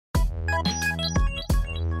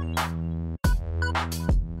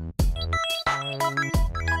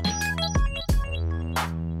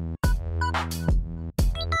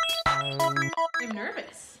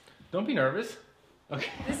Don't be nervous. Okay.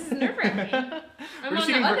 This is nerve-wracking. I'm on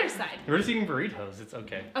the other side. We're just eating burritos. It's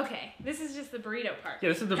okay. Okay, this is just the burrito part. Yeah,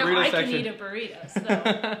 this is the burrito section. I can eat a burrito,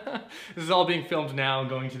 so. This is all being filmed now,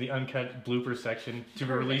 going to the uncut blooper section to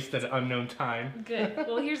be released at an unknown time. Good.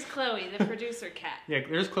 Well, here's Chloe, the producer cat. Yeah,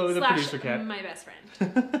 there's Chloe, the producer cat. My best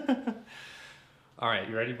friend. All right,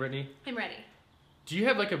 you ready, Brittany? I'm ready. Do you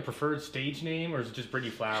have like a preferred stage name, or is it just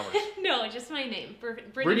Brittany Flowers? No, just my name.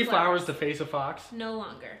 Brittany Flowers, the face of Fox? No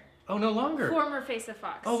longer. Oh, no longer? Former face of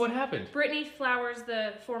Fox. Oh, what happened? Brittany Flowers,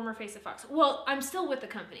 the former face of Fox. Well, I'm still with the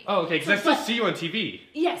company. Oh, okay, because I still see you on TV.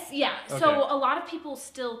 Yes, yeah. Okay. So a lot of people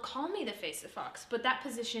still call me the face of Fox, but that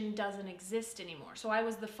position doesn't exist anymore. So I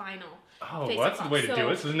was the final face of Fox. Oh, that's the way to do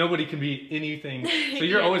it. So nobody can be anything. So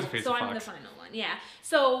you're always a face of Fox. So I'm the final one, yeah.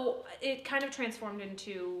 So it kind of transformed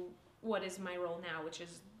into what is my role now, which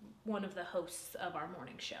is one of the hosts of our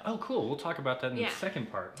morning show. Oh, cool. We'll talk about that in the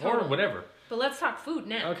second part. Totally. Or whatever. But let's talk food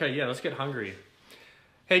now. Okay, yeah, let's get hungry.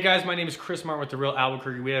 Hey guys, my name is Chris Martin with The Real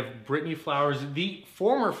Albuquerque. We have Brittany Flowers, the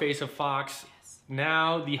former face of Fox,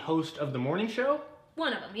 now the host of the morning show?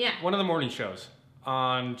 One of them, yeah. One of the morning shows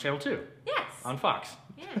on Channel 2. Yes. On Fox.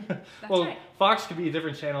 Yeah, that's well, right. Fox could be a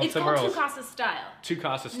different channel somewhere else. It's called Casa Style.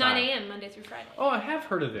 Casa Style. 9 a.m. Monday through Friday. Oh, I have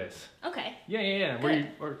heard of this. Okay. Yeah.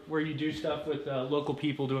 Where you do stuff with local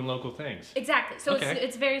people doing local things. Exactly. So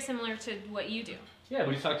it's very similar to what you do. Yeah,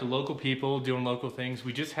 we talk to local people doing local things.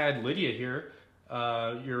 We just had Lydia here,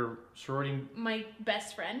 your sorority. My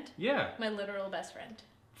best friend. Yeah. My literal best friend.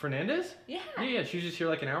 Fernandez? Yeah. Yeah, she was just here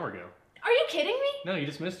like an hour ago. Are you kidding me? No, you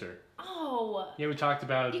just missed her. Oh. Yeah, we talked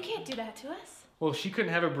about... You can't do that to us. Well, she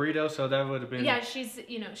couldn't have a burrito, so that would have been... Yeah, she's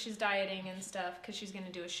dieting and stuff because she's going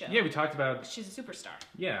to do a show. Yeah, we talked about... She's a superstar.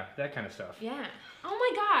 Yeah, that kind of stuff. Yeah. Oh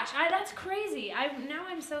my gosh, that's crazy. Now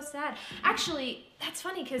I'm so sad. Actually, that's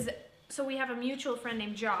funny because... So we have a mutual friend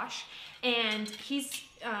named Josh, and he's...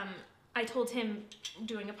 I told him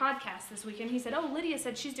doing a podcast this weekend. He said, oh, Lydia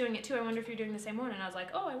said she's doing it too. I wonder if you're doing the same one. And I was like,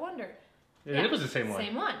 oh, I wonder. Yeah, it was the same one.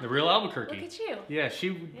 Same one. The Real Albuquerque. Look at you. Yeah,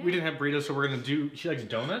 we didn't have burritos, so we're going to do... She likes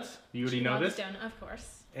donuts. You already know this? Donut, of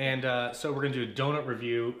course. And so we're going to do a donut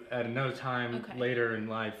review at another time later in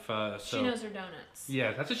life. She knows her donuts.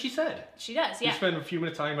 Yeah, that's what she said. She does, yeah. We spent a few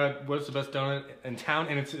minutes talking about what's the best donut in town,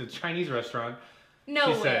 and it's a Chinese restaurant.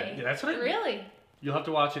 No way. Said, yeah, that's what Really? You'll have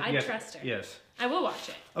to watch it. I trust her. Yes. I will watch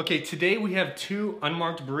it. Okay, today we have 2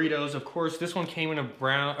 unmarked burritos. Of course, this one came in a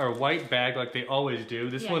brown or white bag like they always do.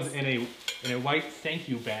 This one's in a white thank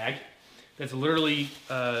you bag. That's literally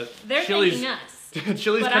They're Chili's, thanking us.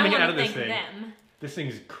 Chili's but coming I out of this thank thing. Them. This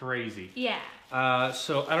thing's crazy. Yeah.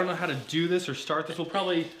 So I don't know how to do this or start this. We'll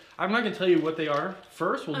probably... I'm not going to tell you what they are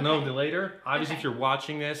first. We'll know them later. Obviously, if you're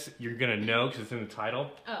watching this, you're going to know because it's in the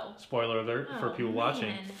title. Oh. Spoiler alert for people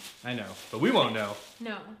watching. I know. But we won't know.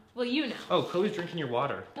 No. Well, you know. Oh, Chloe's drinking your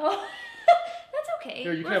water. Oh. That's okay.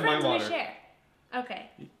 Here, you can have my water. We share.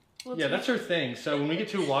 Okay. Yeah, that's her thing. So when we get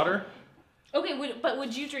to water... Okay, but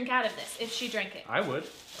would you drink out of this if she drank it? I would.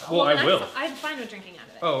 Well, I will. I'm fine with drinking out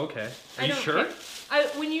of it. Oh, okay. Are you sure?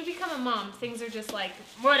 When you become a mom, things are just like,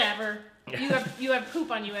 whatever. You have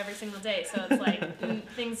poop on you every single day, so it's like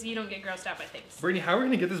things you don't get grossed out by things. Brittany, how are we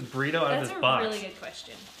gonna get this burrito out of this box? That's a really good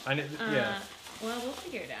question. Yeah. Well, we'll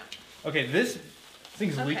figure it out. Okay, this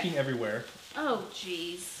thing's leaking everywhere. Oh,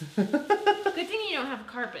 jeez. Good thing you don't have a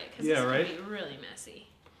carpet, because it's gonna be really messy.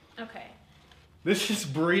 Okay. This is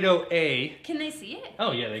burrito A. Can they see it?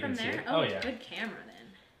 Oh yeah, they can see it. Oh yeah. Good camera then.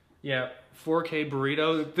 Yeah, 4K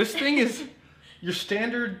burrito. This thing is your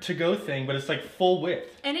standard to-go thing, but it's like full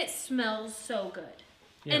width. And it smells so good.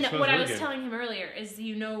 Yeah, and what I was telling him earlier is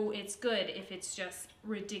it's good if it's just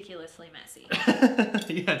ridiculously messy.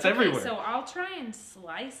 Yeah, it's everywhere. So I'll try and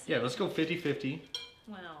slice it. Yeah, let's go 50-50.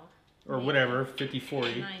 Well. Or whatever,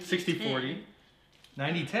 50-40, 60-40.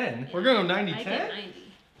 90-10? We're going to 90-10? I get 90.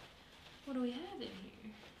 What do we have in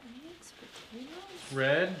here? Eggs, potatoes.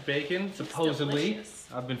 Red, bacon, supposedly.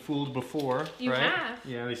 I've been fooled before. You have?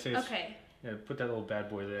 Yeah, they say it's... Okay. Yeah, put that little bad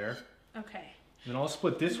boy there. Okay. Then I'll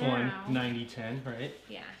split this one 90-10, right?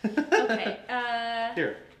 Yeah. Okay.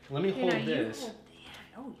 Here, let me hold this.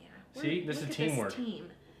 Oh, yeah. See, this is teamwork. Team.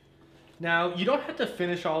 Now, you don't have to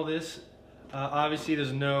finish all this. Obviously,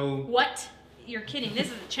 there's no... What? You're kidding. This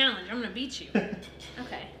is a challenge. I'm going to beat you.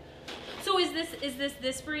 Okay. So is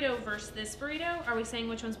this burrito versus this burrito? Are we saying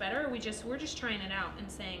which one's better, or we're just trying it out and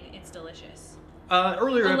saying it's delicious?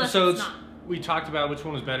 Earlier Unless episodes, we talked about which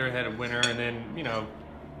one was better, had a winner, and then,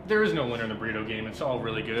 There is no winner in the burrito game. It's all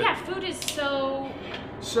really good. Yeah, food is so...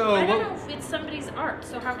 So I don't know if it's somebody's art,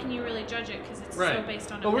 so how can you really judge it? Because it's so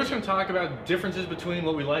based on... But we're just going to talk about differences between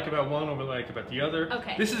what we like about one and what we like about the other.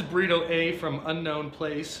 Okay. This is burrito A from Unknown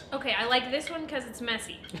Place. Okay, I like this one because it's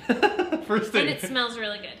messy. First thing. And it smells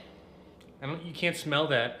really good. You can't smell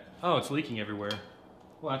that. Oh, it's leaking everywhere.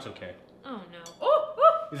 Well, that's okay. Oh, no.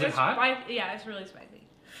 Oh! Is it hot? Yeah, it's really spicy.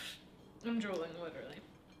 I'm drooling, literally.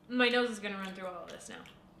 My nose is going to run through all of this now.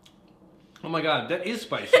 Oh my god, that is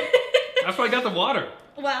spicy. That's why I got the water.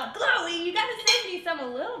 Well, Chloe, you gotta save me some a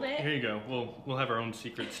little bit. Here you go. We'll have our own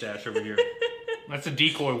secret stash over here. That's the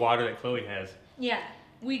decoy water that Chloe has. Yeah,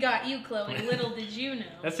 we got you, Chloe. Little did you know.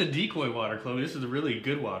 That's the decoy water, Chloe. This is the really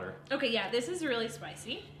good water. Okay, yeah, this is really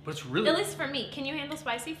spicy. But it's really... At least for me. Can you handle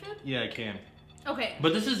spicy food? Yeah, I can. Okay.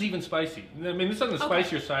 But this is even spicy. I mean, this is on the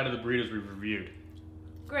spicier side of the burritos we've reviewed.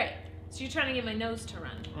 Great. So you're trying to get my nose to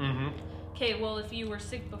run. Mm-hmm. Okay, well, if you were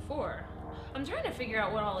sick before... I'm trying to figure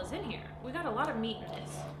out what all is in here. We got a lot of meat in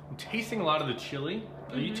this. I'm tasting a lot of the chili.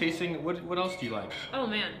 Are you tasting... What else do you like? Oh,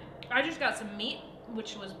 man. I just got some meat,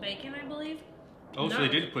 which was bacon, I believe. Oh, so they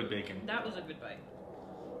did put bacon. That was a good bite.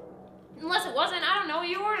 Unless it wasn't, I don't know,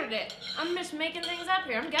 you ordered it. I'm just making things up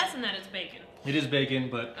here. I'm guessing that it's bacon. It is bacon,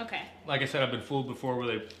 but okay. Like I said, I've been fooled before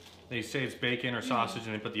where they say it's bacon or sausage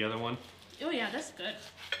and they put the other one. Oh yeah, that's good.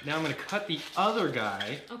 Now I'm going to cut the other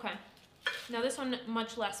guy. Okay. Now this one,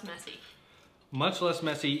 much less messy. Much less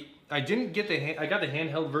messy. I didn't get I got the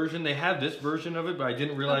handheld version. They have this version of it, but I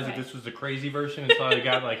didn't realize that this was the crazy version until I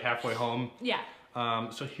got like halfway home. Yeah.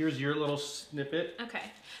 So here's your little snippet. Okay.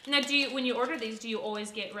 Now, when you order these, do you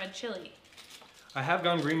always get red chili? I have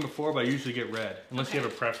gone green before, but I usually get red, unless you have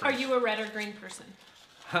a preference. Are you a red or green person?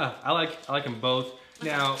 I like them both. Okay.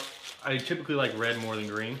 Now, I typically like red more than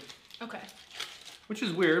green. Okay. Which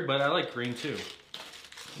is weird, but I like green too.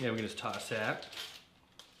 Yeah, we can just toss that.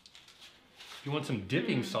 If you want some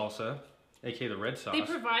dipping salsa, aka the red sauce. They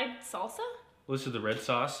provide salsa? Well, this is the red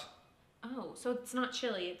sauce. Oh, so it's not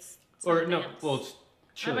chili, it's or no, else. well, it's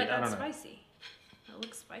chili. I don't know. Spicy. That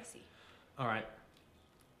looks spicy. All right.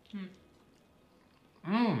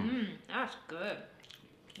 That's good.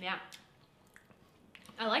 Yeah.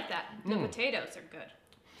 I like that. The potatoes are good.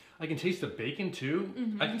 I can taste the bacon too.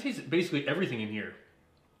 I can taste basically everything in here.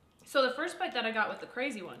 So the first bite that I got with the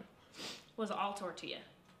crazy one was all tortilla.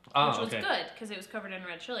 Which was good because it was covered in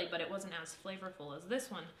red chili, but it wasn't as flavorful as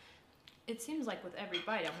this one. It seems like with every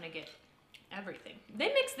bite, I'm going to get everything. They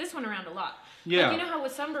mix this one around a lot. Yeah. Like, you know how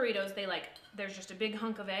with some burritos, there's just a big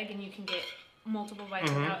hunk of egg and you can get multiple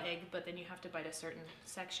bites without egg, but then you have to bite a certain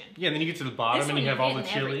section. Yeah, and then you get to the bottom and you have all the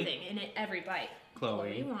chili. Everything in it, every bite.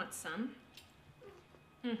 Chloe wants some.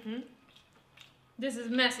 This is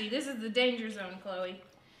messy. This is the danger zone, Chloe.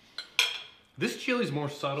 This chili's more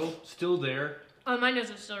subtle, still there. Oh, my nose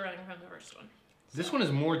is still running from the first one. This one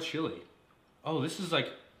is more chili. Oh, this is like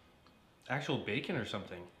actual bacon or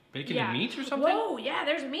something. Bacon and meat or something? Whoa, yeah,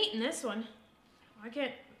 there's meat in this one. I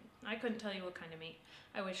couldn't tell you what kind of meat.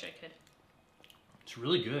 I wish I could. It's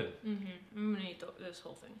really good. I'm gonna eat this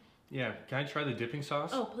whole thing. Yeah, can I try the dipping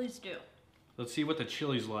sauce? Oh, please do. Let's see what the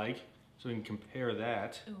chili's like, so we can compare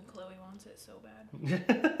that. Ooh, Chloe wants it so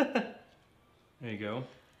bad. There you go.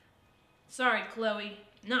 Sorry, Chloe,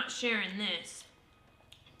 not sharing this.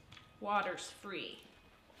 Water's free.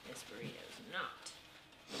 This burrito's not.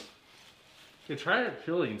 Yeah, try the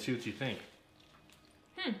chili and see what you think.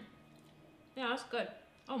 Yeah, that's good.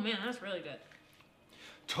 Oh man, that's really good.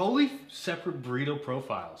 Totally separate burrito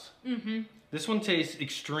profiles. This one tastes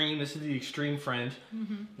extreme. This is the extreme friend.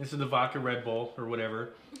 This is the vodka Red Bull or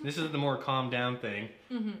whatever. This is the more calmed down thing,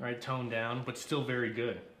 right? Toned down, but still very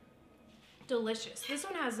good. Delicious. This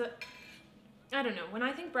one has I don't know. When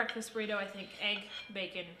I think breakfast burrito, I think egg,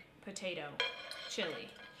 bacon, potato, chili.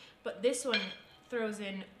 But this one throws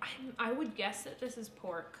in, I would guess that this is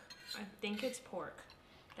pork. I think it's pork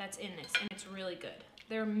that's in this, and it's really good.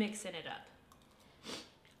 They're mixing it up.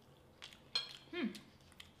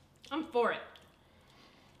 I'm for it.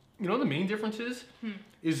 You know what the main difference is?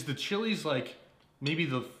 Is the chili's like maybe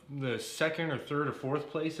the second or third or fourth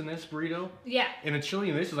place in this burrito. Yeah. And the chili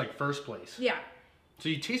in this is like first place. Yeah. So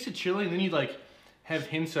you taste the chili and then you like have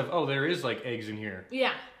hints of, oh, there is like eggs in here.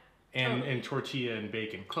 Yeah. And tortilla and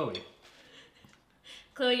bacon. Chloe.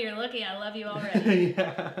 Chloe, you're lucky. I love you already.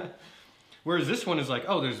 Yeah. Whereas this one is like,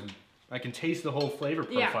 oh, I can taste the whole flavor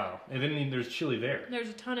profile. Yeah. And then there's chili there. There's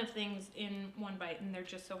a ton of things in one bite, and there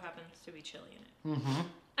just so happens to be chili in it.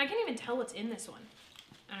 I can't even tell what's in this one.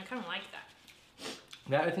 And I kind of like that.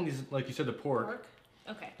 That, I think, is, like you said, the pork. Pork?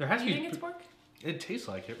 Okay. There has Do you think it's pork? It tastes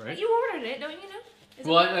like it, right? You ordered it, don't you know?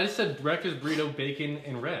 Well, I just said breakfast burrito, bacon,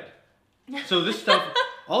 and red. So this stuff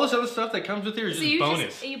All this other stuff that comes with here is just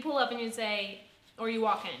bonus. You pull up and you say, or you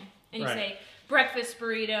walk in and you say, breakfast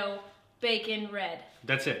burrito, bacon, red.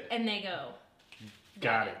 That's it. And they go,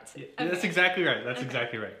 got it. Okay. That's exactly right. That's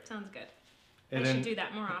exactly right. Sounds good. And I should do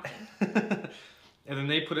that more often. And then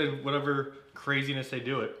they put in whatever craziness they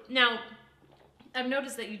do it. Now, I've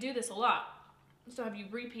noticed that you do this a lot. So have you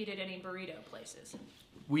repeated any burrito places?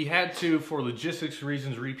 We had to, for logistics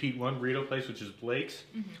reasons, repeat one burrito place, which is Blake's.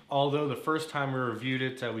 Although the first time we reviewed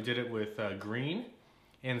it, we did it with green.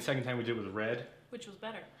 And the second time we did it with red. Which was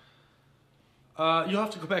better? You'll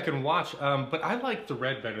have to go back and watch. But I like the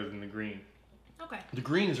red better than the green. Okay. The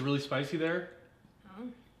green is really spicy there. Oh.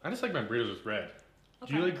 I just like my burritos with red.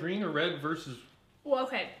 Okay. Do you like green or red versus... Well,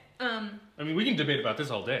 okay. I mean, we can debate about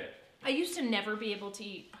this all day. I used to never be able to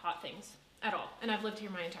eat hot things at all. And I've lived here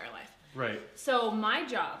my entire life. Right. So my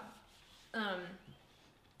job,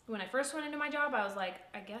 when I first went into my job, I was like,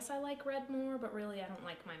 I guess I like red more, but really I don't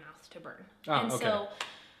like my mouth to burn. And so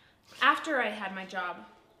after I had my job,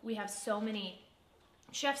 we have so many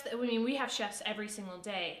chefs. We have chefs every single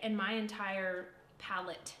day, and my entire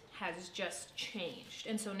palate has just changed.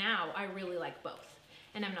 And so now I really like both.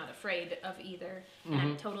 And I'm not afraid of either. And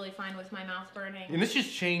I'm totally fine with my mouth burning. And this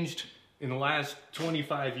just changed in the last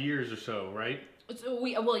 25 years or so, right? So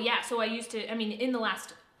So I used to, in the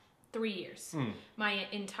last 3 years, my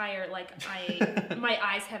entire, my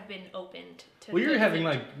eyes have been opened to... Well, you're having,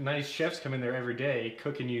 nice chefs come in there every day,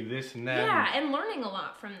 cooking you this and that. Yeah, and learning a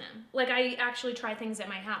lot from them. I actually try things at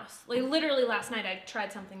my house. Literally last night, I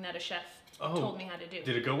tried something that a chef told me how to do.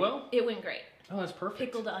 Did it go well? It went great. Oh, that's perfect.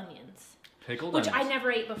 Pickled onions. Which I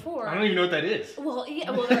never ate before. I don't even know what that is. Well,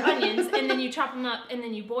 yeah, they're onions, and then you chop them up, and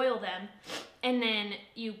then you boil them, and then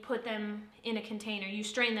you put them in a container. You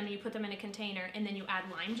strain them, and you put them in a container, and then you add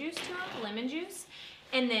lime juice to them, lemon juice,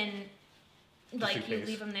 and then, you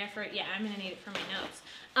leave them there for, I'm going to need it for my notes.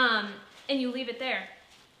 And you leave it there,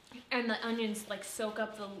 and the onions, soak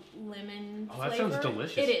up the lemon flavor. That sounds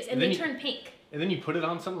delicious. It is, and they turn pink. And then you put it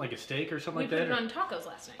on something like a steak or something like that? We put it on tacos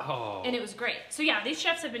last night. Oh. And it was great. So yeah, these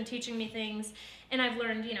chefs have been teaching me things, and I've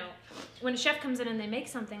learned, when a chef comes in and they make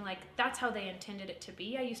something, that's how they intended it to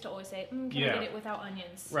be. I used to always say, can I get it without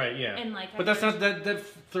onions? Right, yeah. And but that's not, that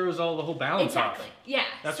throws all the whole balance off. Exactly, yeah.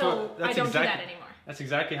 I don't do that anymore. That's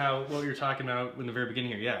exactly what you're talking about in the very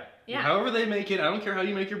beginning here, yeah. However they make it, I don't care how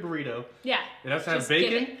you make your burrito. Yeah. It has to have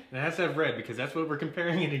bacon, and it has to have red, because that's what we're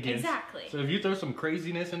comparing it against. Exactly. So if you throw some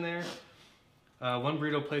craziness in there... one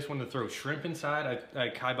burrito place wanted to throw shrimp inside. I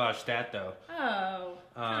kiboshed that, though. Oh,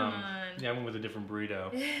 come on. Yeah, I went with a different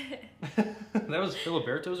burrito. That was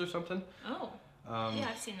Filiberto's or something. Oh. Yeah,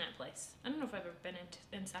 I've seen that place. I don't know if I've ever been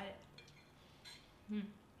inside it.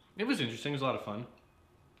 It was interesting. It was a lot of fun.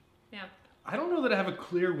 Yeah. I don't know that I have a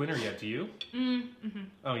clear winner yet. Do you?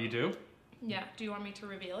 Oh, you do? Yeah. Do you want me to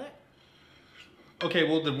reveal it? Okay,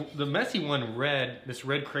 well, the messy one, this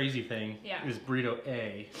red crazy thing, is burrito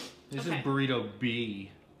A. This is burrito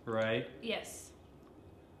B, right? Yes.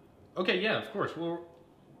 Okay, yeah, of course. Well,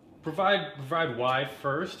 provide why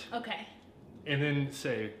first. Okay. And then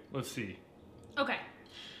say, let's see. Okay.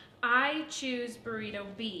 I choose burrito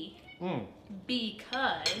B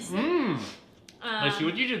because... I see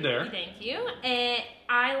what you did there. Thank you.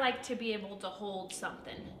 I like to be able to hold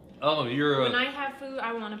something. Oh, when I have food,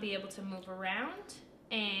 I want to be able to move around,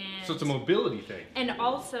 and... So it's a mobility thing. And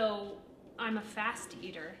also, I'm a fast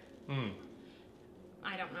eater.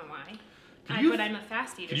 I don't know why. But I'm a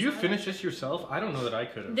fast eater. Could you finish this yourself? I don't know that I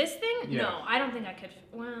could have. This thing? Yeah. No, I don't think I could.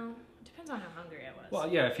 Well, it depends on how hungry I was. Well,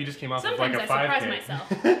 yeah, if you just came off with Sometimes like a 5K. I surprise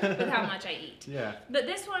myself with how much I eat. Yeah. But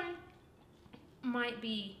this one might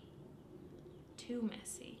be too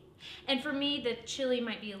messy. And for me, the chili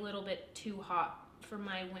might be a little bit too hot for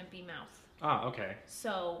my wimpy mouth. Ah, okay.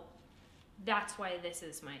 So that's why this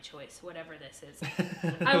is my choice, whatever this is.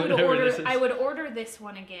 I would order this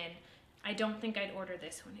one again. I don't think I'd order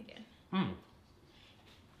this one again.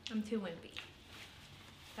 I'm too wimpy.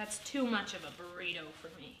 That's too much of a burrito for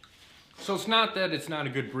me. So it's not that it's not a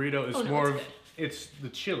good burrito, it's it's the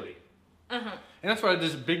chili. And that's why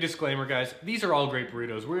this big disclaimer, guys. These are all great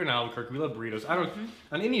burritos. We're in Albuquerque. We love burritos. I don't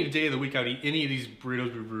on any day of the week I'd eat any of these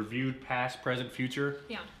burritos we've reviewed, past, present, future.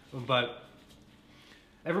 Yeah. But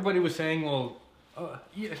everybody was saying, well,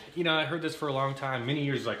 I heard this for a long time, many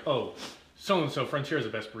years, like, oh, so and so Frontier is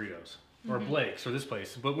the best burritos, or Blake's, or this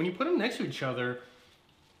place. But when you put them next to each other,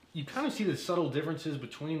 you kind of see the subtle differences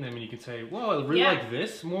between them, and you can say, well, I really like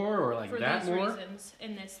this more, or like that more. For these reasons,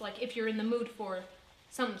 in this, like if you're in the mood for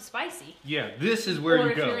something spicy. Yeah, this is where or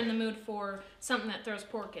you go. Or if you're in the mood for something that throws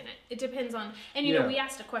pork in it. It depends on... And, you know, we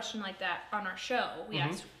asked a question like that on our show. We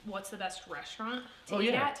asked, what's the best restaurant to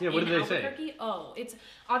eat at? Yeah, what did they say? Oh, it's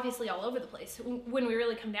obviously all over the place. When we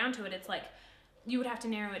really come down to it, it's like, you would have to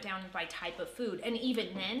narrow it down by type of food. And even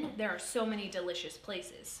then, there are so many delicious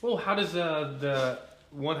places. Well, how does the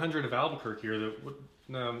 100 of Albuquerque, or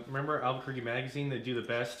remember Albuquerque Magazine? They do the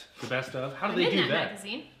best of. How do they do that?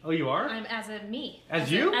 Magazine. Oh, you are? I'm as a me.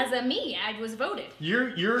 As you? As a me, I was voted.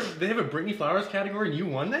 They have a Brittany Flowers category, and you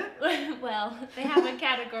won that? Well, they have a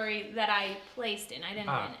category that I placed in. I didn't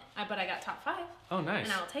win it, but I got top 5. Oh, nice.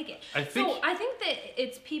 And I'll take it. I think that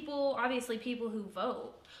it's people who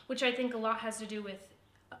vote, which I think a lot has to do with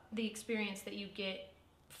the experience that you get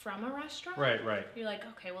from a restaurant. Right. You're like,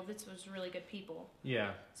 okay, well, this was really good people.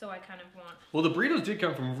 Yeah. So I kind of want... Well, the burritos did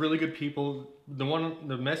come from really good people. The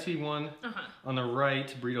messy one on the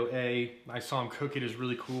right, burrito A, I saw them cook it. Is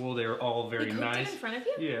really cool. They were all very nice. They cooked it in front of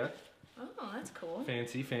you? Yeah. Oh, that's cool.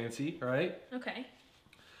 Fancy, right? Okay.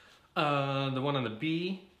 The one on the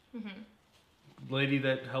B, lady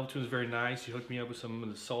that helped me was very nice. She hooked me up with some of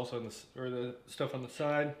the salsa or the stuff on the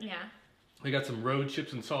side. Yeah. We got some road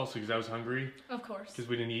chips and salsa because I was hungry. Of course. Because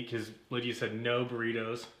we didn't eat, because Lydia said no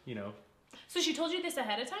burritos, you know. So she told you this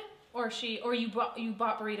ahead of time? Or you bought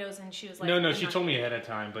burritos and she was like... No, she told me ahead of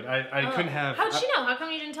time, but I couldn't have... How'd she know? How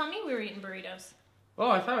come you didn't tell me we were eating burritos? Oh,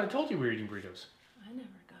 I thought I told you we were eating burritos. I never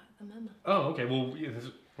got the memo. Oh, okay. Well,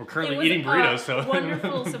 we're currently eating burritos, so...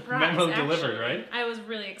 wonderful surprise, memo delivered, right? I was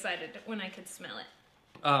really excited when I could smell it.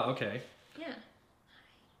 Okay. Yeah.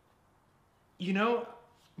 You know...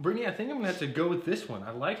 Brittany, I think I'm going to have to go with this one.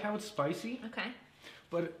 I like how it's spicy. Okay.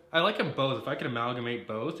 But I like them both. If I could amalgamate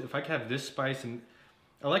both, if I could have this spice and...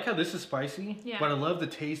 I like how this is spicy, but I love the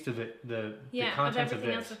taste of it, the contents of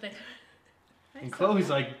this. And Chloe's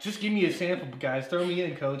like, just give me a sample, guys. Throw me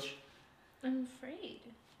in, coach. I'm afraid.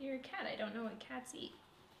 You're a cat. I don't know what cats eat.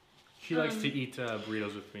 She likes to eat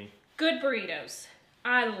burritos with me. Good burritos.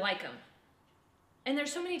 I like them. And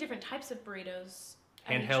there's so many different types of burritos.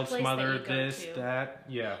 Handheld smother, this, that,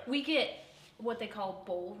 yeah. We get what they call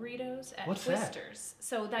bowl burritos at What's Twisters. That?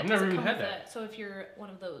 So that I've doesn't never come even with had that. So if you're one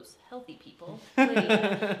of those healthy people,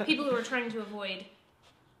 people who are trying to avoid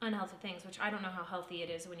unhealthy things, which I don't know how healthy it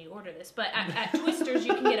is when you order this, but at Twisters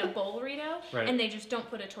you can get a bowl burrito, and they just don't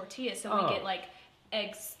put a tortilla, so we get like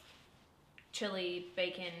eggs, chili,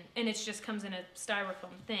 bacon, and it just comes in a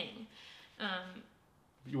styrofoam thing.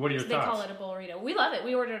 What are your thoughts? They call it a bowl burrito. We love it.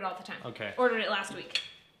 We order it all the time. Okay. Ordered it last week.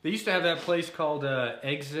 They used to have that place called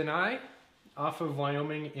Eggs and I off of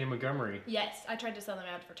Wyoming in Montgomery. Yes, I tried to sell them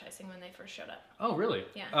advertising when they first showed up. Oh, really?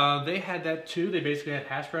 Yeah. They had that too. They basically had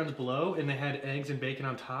hash browns below, and they had eggs and bacon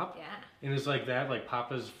on top. Yeah. And it was like that, like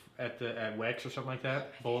Papa's at Wex or something like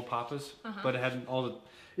that, bowl of Papa's. But it had all the...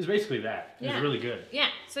 It was basically that. It was really good. Yeah,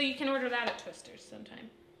 so you can order that at Twisters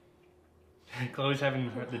sometime. Chloe's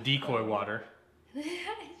having the decoy water.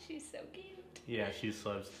 She's so cute. Yeah, she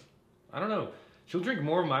loves... I don't know. She'll drink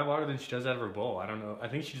more of my water than she does out of her bowl. I don't know. I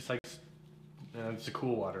think she just likes... it's a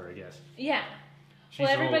cool water, I guess. Yeah. Well,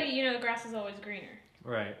 everybody, you know, the grass is always greener.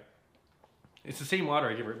 Right. It's the same water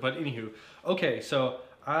I give her. But anywho. Okay, so...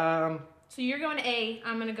 So you're going A.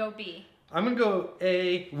 I'm going to go B. I'm going to go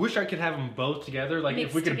A. Wish I could have them both together. Like, Mixed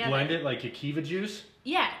if we could together. blend it like a kiva juice.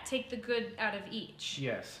 Yeah, take the good out of each.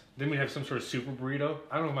 Yes. Then we'd have some sort of super burrito.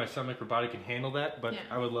 I don't know if my stomach or body can handle that, but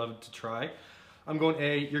I would love to try. I'm going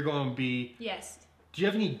A. You're going B. Yes. Do you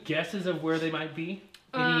have any guesses of where they might be?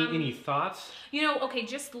 Any thoughts? You know, okay,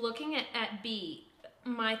 just looking at B,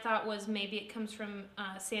 my thought was maybe it comes from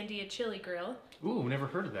Sandia Chili Grill. Ooh, never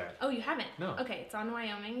heard of that. Oh, you haven't? No. Okay, it's on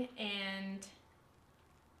Wyoming and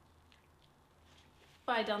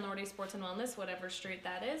by Del Norte Sports and Wellness, whatever street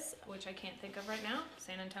that is, which I can't think of right now.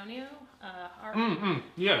 San Antonio?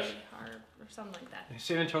 Yes. Or something like that.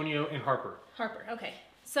 San Antonio and Harper. Harper, okay.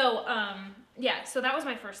 So, yeah, so that was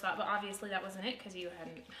my first thought, but obviously that wasn't it because you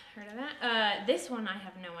hadn't heard of that. This one, I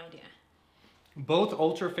have no idea. Both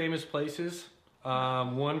ultra famous places.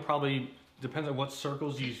 One probably depends on what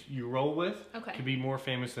circles you roll with. Okay. Could be more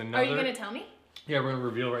famous than another. Are you going to tell me? Yeah, we're going to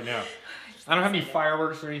reveal right now. I don't have any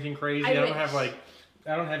fireworks or anything crazy. I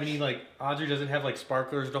don't have any, like, Audrey doesn't have, like,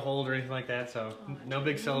 sparklers to hold or anything like that, so no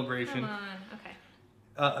big celebration. Come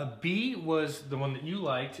on, okay. B was the one that you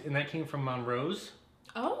liked, and that came from Monroe's.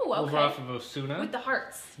 Oh, okay. Over off of Osuna. With the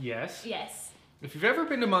hearts. Yes. Yes. If you've ever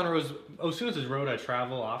been to Monroe's, Osuna's a road I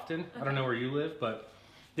travel often. Okay. I don't know where you live, but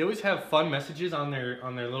they always have fun messages on their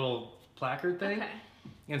little placard thing. Okay.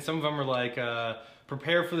 And some of them are like,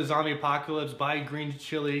 prepare for the zombie apocalypse, buy green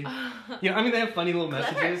chili. You know, I mean, they have funny little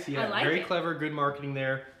messages. Yeah, I like very it. clever, good marketing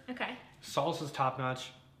there. Okay. Salsa's top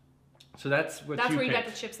notch. So that's what That's you where you picked.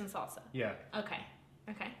 got the chips and salsa. Yeah. Okay.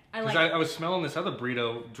 Because I was smelling this other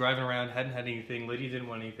burrito driving around, hadn't had anything. Lydia didn't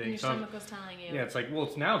want anything. And your stomach was telling you. Yeah, it's like, well,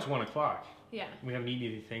 now it's 1 o'clock. Yeah. We haven't eaten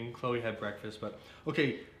anything. Chloe had breakfast, but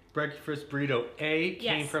okay. Breakfast burrito A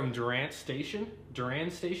came from Duran Station.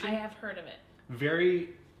 I have heard of it.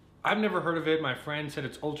 I've never heard of it. My friend said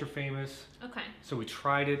it's ultra famous. Okay. So we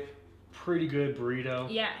tried it. Pretty good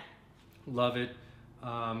burrito. Yeah. Love it.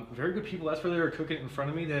 Very good people. That's where they were cooking it in front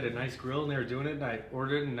of me. They had a nice grill and they were doing it. And I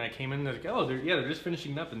ordered it and I came in and they're like, oh, they're just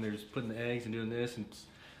finishing it up and they're just putting the eggs and doing this. And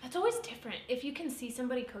that's always different. If you can see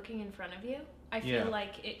somebody cooking in front of you, I feel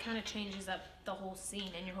like it kind of changes up the whole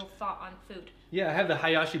scene and your whole thought on food. Yeah, I have the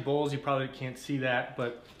Hayashi bowls. You probably can't see that,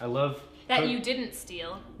 but I love that you didn't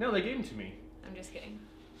steal. No, they gave them to me. I'm just kidding.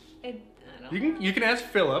 You can ask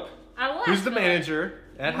Philip, who's the manager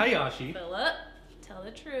at Hayashi. Philip, tell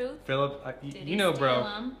the truth. Philip, you know,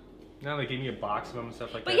 bro. Now they gave me a box of them and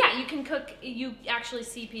stuff like that. But yeah, you can cook. You actually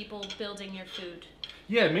see people building your food.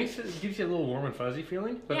 Yeah, it gives you a little warm and fuzzy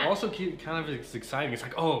feeling, but also kind of it's exciting. It's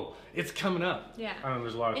like, oh, it's coming up. Yeah. I don't know,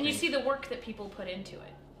 there's a lot of things. And you see the work that people put into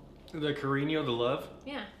it. The cariño, the love.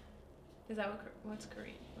 Yeah. Is that what's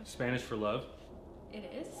cariño? Spanish for love.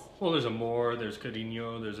 It is? Well, there's amor, there's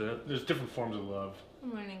cariño, there's different forms of love.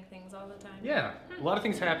 I'm learning things all the time. Yeah. A lot of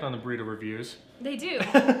things happen on the burrito reviews. They do.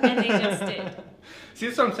 And they just did. See,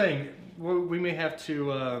 that's what I'm saying. We may have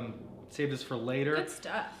to save this for later. Good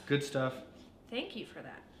stuff. Good stuff. Thank you for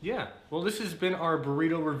that. Yeah. Well, this has been our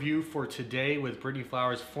burrito review for today with Brittany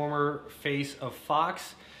Flowers, former face of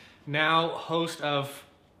Fox, now host of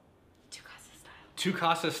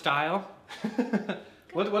Casa Style.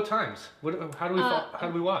 What times? How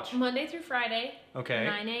do we watch? Monday through Friday. Okay.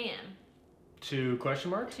 9 a.m. To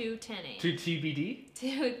question mark? To 10 a.m. To TBD?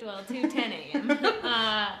 To 10 a.m.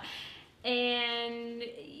 And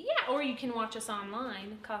yeah, or you can watch us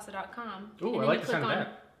online, casa.com. Ooh, I like the sound of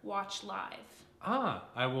that. Watch live.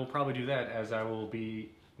 I will probably do that as I will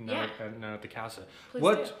be not at the Casa.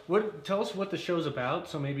 Please do. Tell us what the show's about.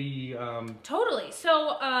 So maybe. Totally.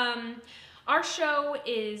 So our show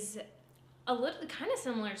is a little kind of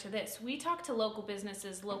similar to this. We talk to local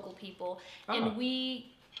businesses, local people, and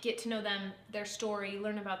we get to know them, their story,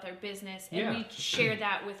 learn about their business, and we share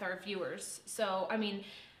that with our viewers. So I mean,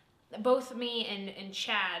 both me and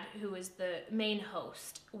Chad, who is the main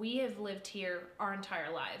host, we have lived here our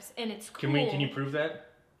entire lives, and it's cool. Can you prove that?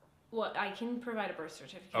 Well, I can provide a birth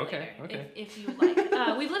certificate later, if you would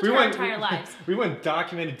like. We've lived here our entire lives. We went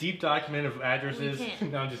deep document of addresses. We can.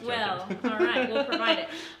 No, I'm just joking. Well, all right, we'll provide it.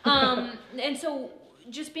 And so,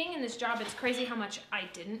 just being in this job, it's crazy how much I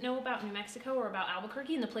didn't know about New Mexico or about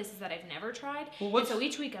Albuquerque and the places that I've never tried. And so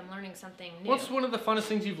each week I'm learning something new. What's one of the funnest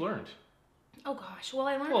things you've learned? Oh gosh, well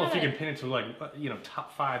I learned. Well, if you can pin it to like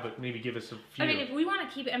top 5, but maybe give us a few. I mean, if we want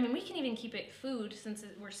to keep it, we can even keep it food since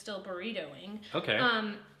we're still burritoing. Okay.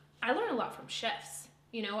 I learned a lot from chefs.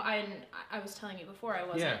 I was telling you before I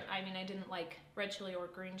wasn't. Yeah. I didn't like red chili or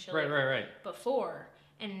green chili. Right. Before,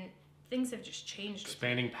 and things have just changed.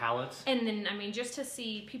 Expanding palates. And then just to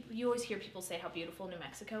see people, you always hear people say how beautiful New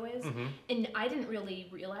Mexico is, and I didn't really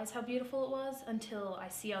realize how beautiful it was until I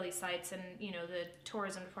see all these sites, and the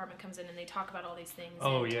tourism department comes in and they talk about all these things.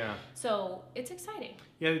 Oh yeah. So it's exciting.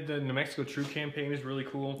 Yeah, the New Mexico True campaign is really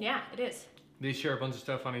cool. Yeah, it is. They share a bunch of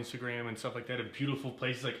stuff on Instagram and stuff like that of beautiful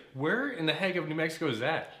places. Like, where in the heck of New Mexico is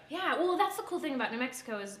that? Yeah, well, that's the cool thing about New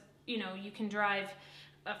Mexico is, you can drive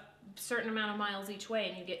a certain amount of miles each way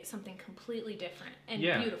and you get something completely different and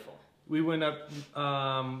beautiful. We went up,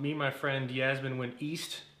 me and my friend Yasmin went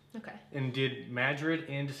east. Okay. And did Madrid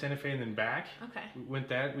and to Santa Fe and then back. Okay.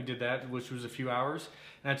 We did that, which was a few hours.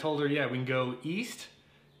 And I told her, we can go east.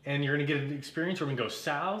 And you're going to get an experience, or we can go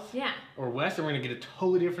south or west, and we're going to get a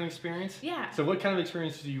totally different experience. Yeah. So what kind of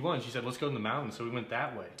experience do you want? She said, let's go in the mountains. So we went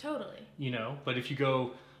that way. Totally. But if you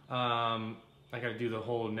go, I got to do the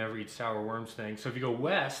whole never eat sour worms thing. So if you go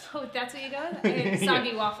west. Oh, that's what you go?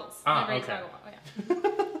 Soggy waffles. Never eat soggy waffles.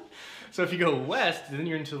 Yeah. So if you go west, then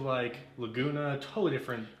you're into like Laguna, totally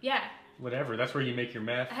different. Yeah. Whatever. That's where you make your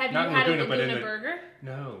meth. Have Not you had Laguna, a Laguna burger?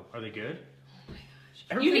 No. Are they good?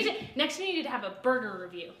 Next you need to have a burger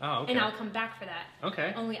review. Oh, okay. And I'll come back for that.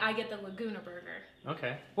 Okay. Only I get the Laguna burger.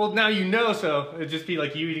 Okay. Well, now so it'd just be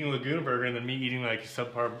like you eating a Laguna burger and then me eating like a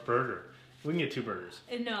subpar burger. We can get 2 burgers.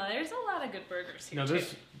 No, there's a lot of good burgers here. No,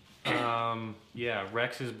 there's,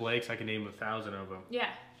 Rex's, Blake's, I can name 1,000 of them. Yeah.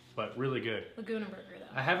 But really good. Laguna burger, though.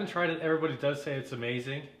 I haven't tried it. Everybody does say it's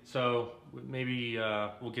amazing. So maybe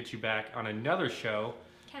we'll get you back on another show.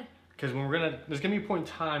 Okay. Because there's going to be a point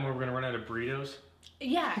in time where we're going to run out of burritos.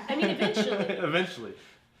 Yeah, eventually. Eventually.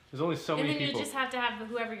 There's only so many people. And then you just have to have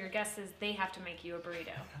whoever your guest is, they have to make you a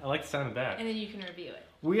burrito. I like the sound of that. And then you can review it.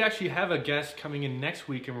 We actually have a guest coming in next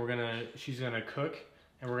week, and she's gonna cook,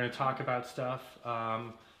 and we're gonna talk about stuff.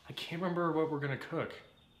 I can't remember what we're gonna cook,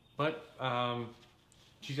 but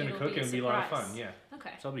she's gonna cook, and it'll be a lot of fun. Yeah.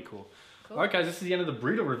 Okay. So that'll be cool. All right, guys, this is the end of the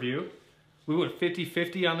burrito review. We went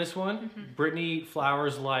 50-50 on this one. Brittany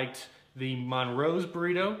Flowers liked the Monroe's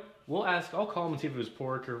burrito. I'll call him and see if it was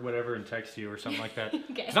pork or whatever and text you or something like that. Okay.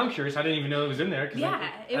 Because I'm curious. I didn't even know it was in there. Yeah,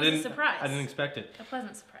 it was a surprise. I didn't expect it. A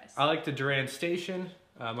pleasant surprise. I like the Duran Station.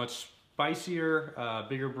 Much spicier,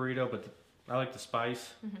 bigger burrito, but I like the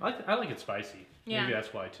spice. I like it spicy. Yeah. Maybe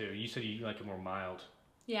that's why, too. You said you like it more mild.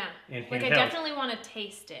 Yeah. And like, I definitely want to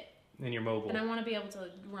taste it. And you're mobile. And I want to be able to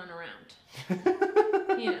run around.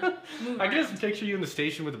 You know, move around. I can just picture you in the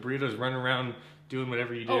station with the burritos running around doing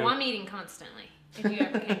whatever you do. Oh, I'm eating constantly if you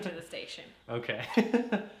ever came to the station. Okay.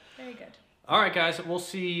 Very good. All right, guys. We'll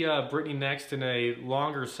see Brittany next in a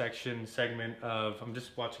longer segment of, I'm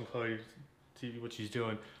just watching Chloe see what she's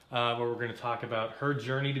doing, where we're going to talk about her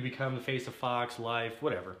journey to become the face of Fox, life,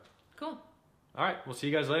 whatever. Cool. All right. We'll see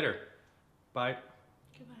you guys later. Bye.